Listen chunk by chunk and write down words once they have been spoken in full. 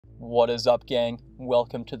What is up, gang?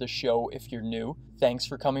 Welcome to the show if you're new. Thanks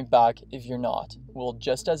for coming back if you're not. Well,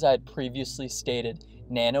 just as I had previously stated,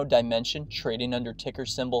 Nano Dimension, trading under ticker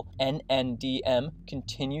symbol NNDM,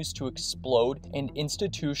 continues to explode and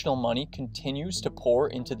institutional money continues to pour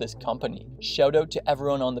into this company. Shout out to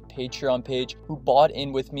everyone on the Patreon page who bought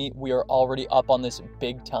in with me. We are already up on this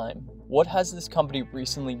big time. What has this company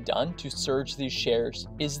recently done to surge these shares?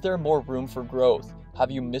 Is there more room for growth? Have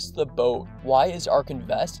you missed the boat? Why is ARK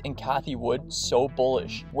Invest and Cathie Wood so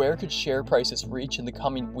bullish? Where could share prices reach in the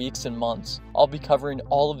coming weeks and months? I'll be covering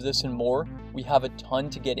all of this and more. We have a ton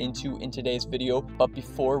to get into in today's video, but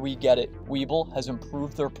before we get it, Webull has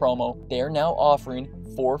improved their promo. They are now offering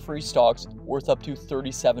 4 free stocks worth up to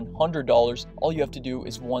 $3,700. All you have to do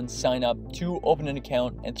is 1, sign up, 2, open an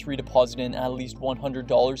account, and 3, deposit in at least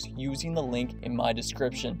 $100 using the link in my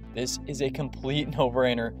description. This is a complete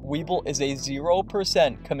no-brainer. Webull is a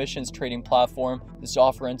 0% commissions trading platform. This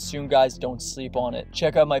offer ends soon, guys. Don't sleep on it.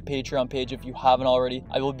 Check out my Patreon page if you haven't already.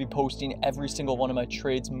 I will be posting every single one of my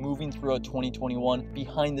trades moving throughout 2021,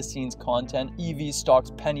 behind the scenes content, EV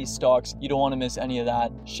stocks, penny stocks. You don't want to miss any of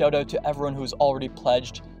that. Shout out to everyone who's already pledged.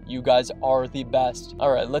 You guys are the best.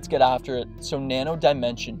 All right, let's get after it. So Nano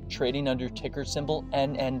Dimension, trading under ticker symbol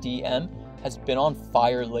NNDM, has been on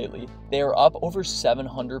fire lately. They are up over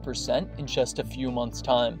 700% in just a few months'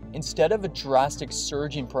 time. Instead of a drastic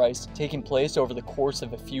surge in price taking place over the course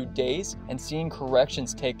of a few days and seeing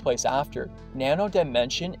corrections take place after, Nano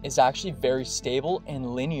Dimension is actually very stable and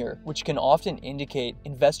linear, which can often indicate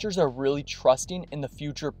investors are really trusting in the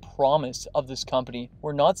future promise of this company.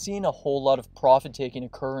 We're not seeing a whole lot of profit taking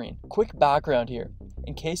occurring. Quick background here.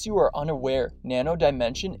 In case you are unaware, Nano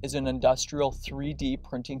Dimension is an industrial 3D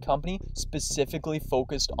printing company specifically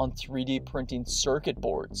focused on 3D printing circuit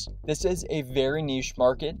boards. This is a very niche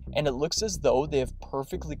market, and it looks as though they have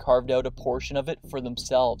perfectly carved out a portion of it for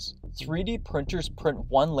themselves. 3D printers print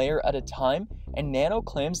one layer at a time, and Nano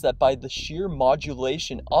claims that by the sheer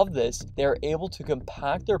modulation of this, they are able to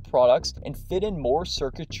compact their products and fit in more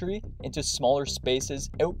circuitry into smaller spaces,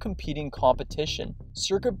 outcompeting competition.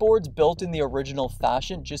 Circuit boards built in the original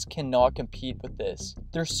fashion just cannot compete with this.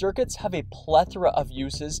 Their circuits have a plethora of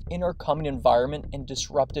uses in our coming environment and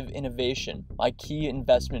disruptive innovation, my key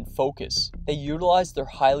investment focus. They utilize their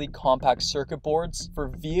highly compact circuit boards for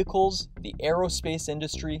vehicles, the aerospace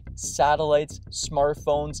industry, satellites,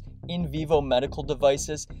 smartphones, in vivo medical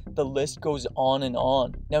devices. The list goes on and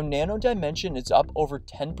on. Now, Nano Dimension is up over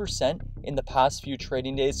 10% in the past few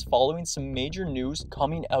trading days following some major news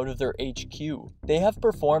coming out of their HQ. They have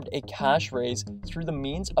performed a cash raise through the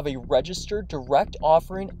means of a registered direct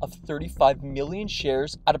offering of 35 million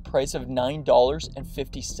shares at a price of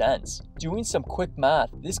 $9.50. Doing some quick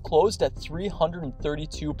math, this closed at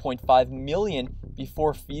 332.5 million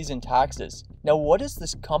before fees and taxes. Now, what is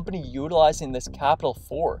this company utilizing this capital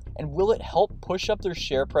for, and will it help push up their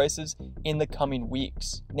share prices in the coming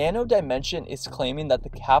weeks? Nano Dimension is claiming that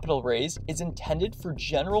the capital raise is intended for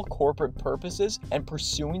general corporate purposes and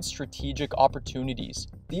pursuing strategic opportunities.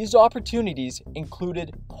 These opportunities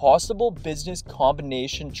included possible business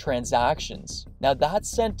combination transactions. Now, that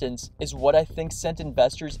sentence is what I think sent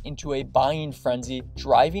investors into a buying frenzy,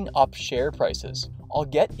 driving up share prices. I'll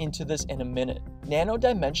get into this in a minute. Nano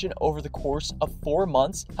Dimension over the course of 4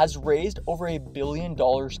 months has raised over $1 billion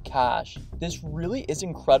cash. This really is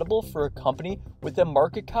incredible for a company with a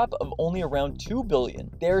market cap of only around $2 billion.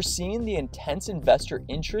 They are seeing the intense investor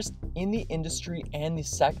interest in the industry and the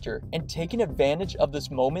sector and taking advantage of this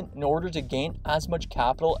moment in order to gain as much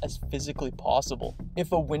capital as physically possible.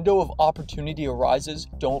 If a window of opportunity arises,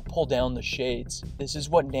 don't pull down the shades. This is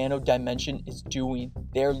what Nano Dimension is doing.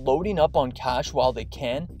 They are loading up on cash while they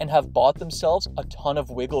can and have bought themselves a ton of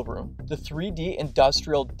wiggle room. The 3D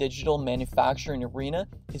industrial digital manufacturing arena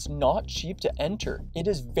is not cheap to enter. It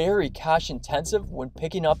is very cash intensive when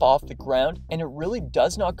picking up off the ground, and it really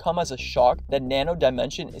does not come as a shock that Nano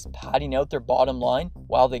Dimension is padding out their bottom line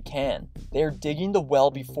while they can. They are digging the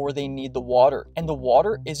well before they need the water, and the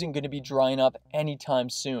water isn't going to be drying up anytime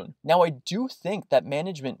soon. Now, I do think that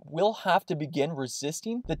management will have to begin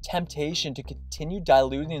resisting the temptation to continue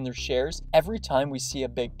diluting their shares every time we see a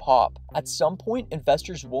big pop. At some point,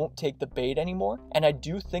 investors won't take the bait anymore, and I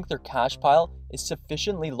do think their cash pile is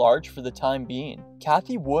sufficiently large for the time being.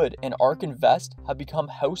 Cathie Wood and ARK Invest have become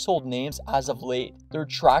household names as of late. Their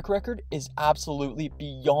track record is absolutely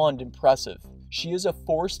beyond impressive. She is a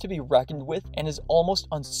force to be reckoned with and is almost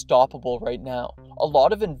unstoppable right now. A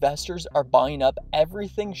lot of investors are buying up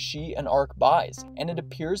everything she and ARK buys, and it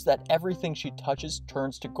appears that everything she touches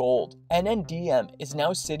turns to gold. NNDM is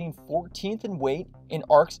now sitting 14th in weight in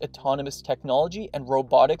ARK's autonomous technology and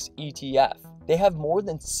robotics ETF. They have more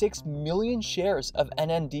than 6 million shares of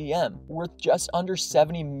NNDM, worth just under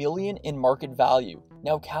 70 million in market value.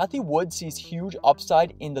 Now, Cathie Wood sees huge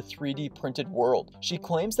upside in the 3D printed world. She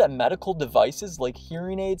claims that medical devices like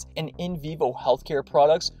hearing aids and in vivo healthcare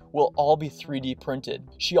products will all be 3D printed.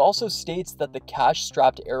 She also states that the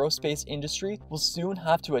cash-strapped aerospace industry will soon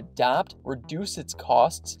have to adapt, reduce its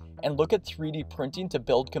costs, and look at 3D printing to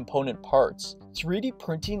build component parts. 3D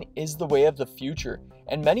printing is the way of the future,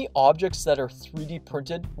 and many objects that are 3D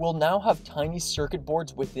printed will now have tiny circuit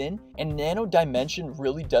boards within, and Nano Dimension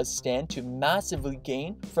really does stand to massively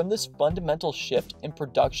gain from this fundamental shift in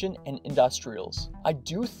production and industrials. I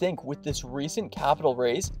do think with this recent capital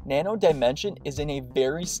raise, Nano Dimension is in a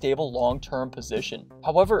very stable long-term position.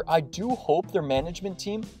 However, I do hope their management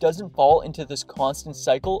team doesn't fall into this constant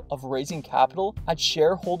cycle of raising capital at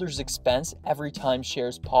shareholders' expense every time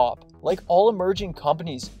shares pop. Like all emerging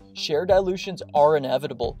companies, share dilutions are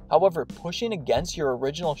inevitable. However, pushing against your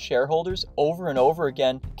original shareholders over and over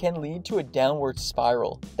again can lead to a downward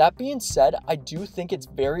spiral. That being said, I do think it's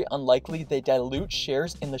very unlikely they dilute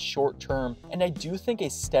shares in the short term, and I do think a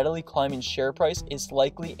steadily climbing share price is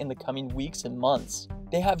likely in the coming weeks and months.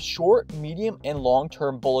 They have short, medium, and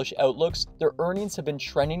long-term bullish outlooks. Their earnings have been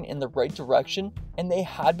trending in the right direction, and they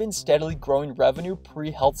had been steadily growing revenue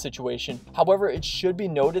pre-health situation. However, it should be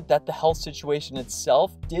noted that the health situation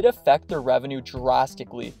itself did affect their revenue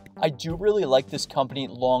drastically. I do really like this company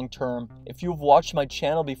long-term. If you've watched my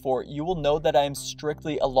channel before, you will know that I am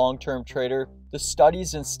strictly a long-term trader. The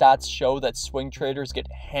studies and stats show that swing traders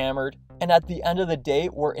get hammered, and at the end of the day,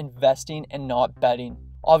 we're investing and not betting.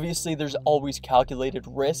 Obviously, there's always calculated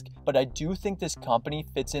risk, but I do think this company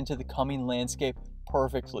fits into the coming landscape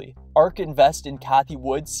perfectly. ARK Invest and Cathie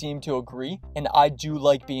Wood seem to agree, and I do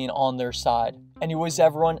like being on their side. Anyways,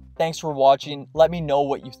 everyone, thanks for watching. Let me know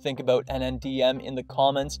what you think about NNDM in the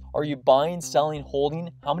comments. Are you buying, selling,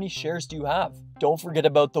 holding? How many shares do you have? Don't forget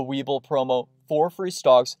about the Webull promo. 4 free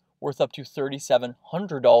stocks worth up to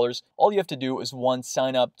 $3,700. All you have to do is 1,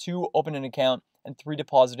 sign up, 2, open an account, and 3,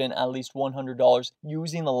 deposit in at least $100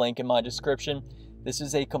 using the link in my description. This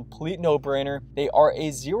is a complete no-brainer. They are a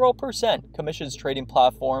 0% commissions trading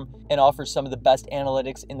platform and offer some of the best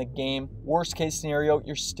analytics in the game. Worst case scenario,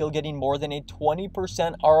 you're still getting more than a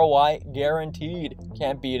 20% ROI guaranteed.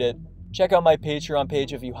 Can't beat it. Check out my Patreon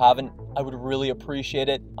page if you haven't. I would really appreciate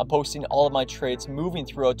it. I'm posting all of my trades moving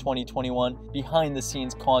throughout 2021, behind the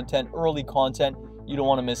scenes content, early content. You don't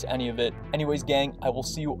want to miss any of it. Anyways, gang, I will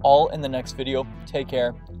see you all in the next video. Take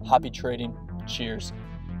care. Happy trading. Cheers.